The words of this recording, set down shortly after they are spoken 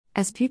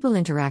As people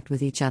interact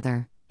with each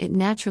other, it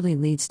naturally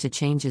leads to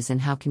changes in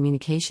how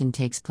communication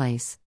takes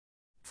place.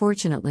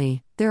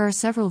 Fortunately, there are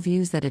several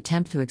views that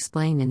attempt to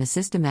explain in a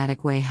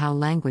systematic way how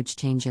language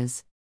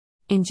changes.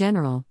 In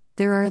general,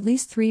 there are at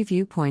least 3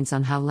 viewpoints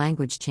on how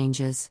language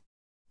changes.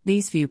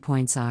 These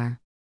viewpoints are: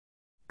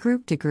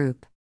 group to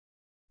group,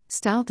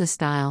 style to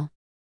style,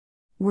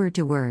 word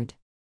to word.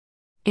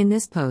 In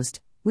this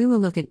post, we will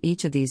look at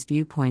each of these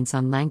viewpoints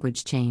on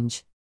language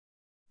change.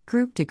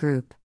 Group to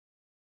group.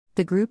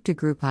 The group to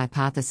group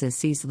hypothesis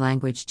sees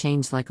language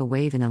change like a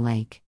wave in a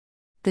lake.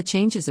 The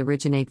changes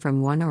originate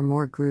from one or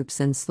more groups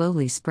and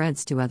slowly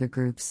spreads to other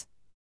groups.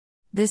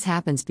 This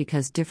happens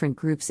because different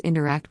groups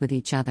interact with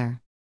each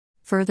other.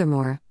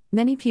 Furthermore,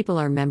 many people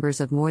are members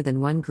of more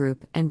than one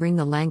group and bring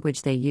the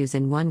language they use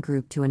in one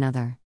group to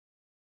another.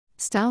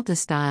 Style to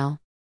style.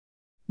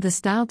 The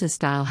style to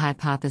style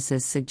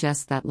hypothesis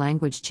suggests that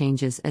language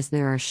changes as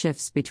there are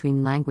shifts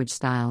between language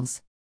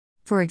styles.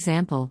 For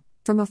example,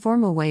 from a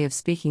formal way of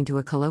speaking to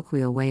a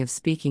colloquial way of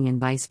speaking and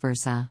vice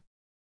versa.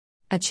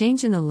 A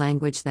change in the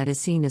language that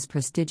is seen as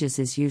prestigious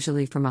is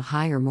usually from a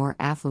higher, more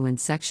affluent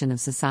section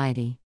of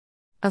society.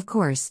 Of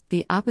course,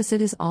 the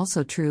opposite is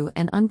also true,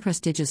 and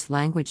unprestigious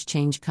language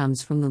change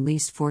comes from the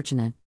least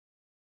fortunate.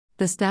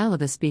 The style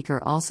of a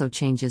speaker also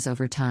changes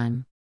over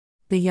time.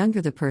 The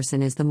younger the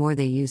person is, the more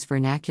they use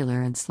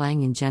vernacular and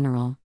slang in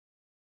general.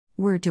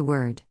 Word to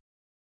word.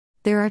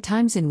 There are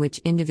times in which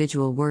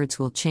individual words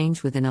will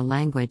change within a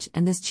language,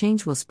 and this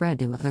change will spread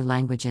to other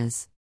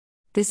languages.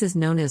 This is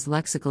known as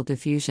lexical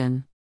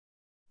diffusion.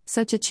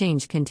 Such a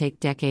change can take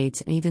decades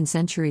and even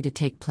centuries to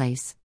take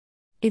place.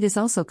 It is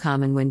also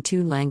common when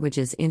 2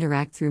 languages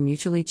interact through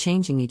mutually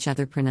changing each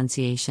other's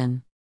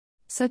pronunciation.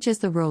 Such as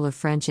the role of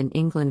French in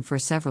England for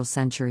several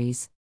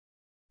centuries.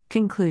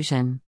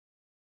 Conclusion.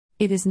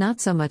 It is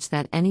not so much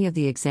that any of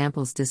the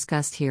examples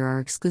discussed here are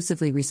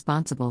exclusively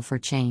responsible for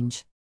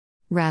change.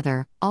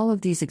 Rather, all of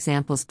these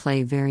examples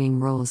play varying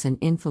roles in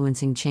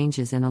influencing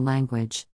changes in a language.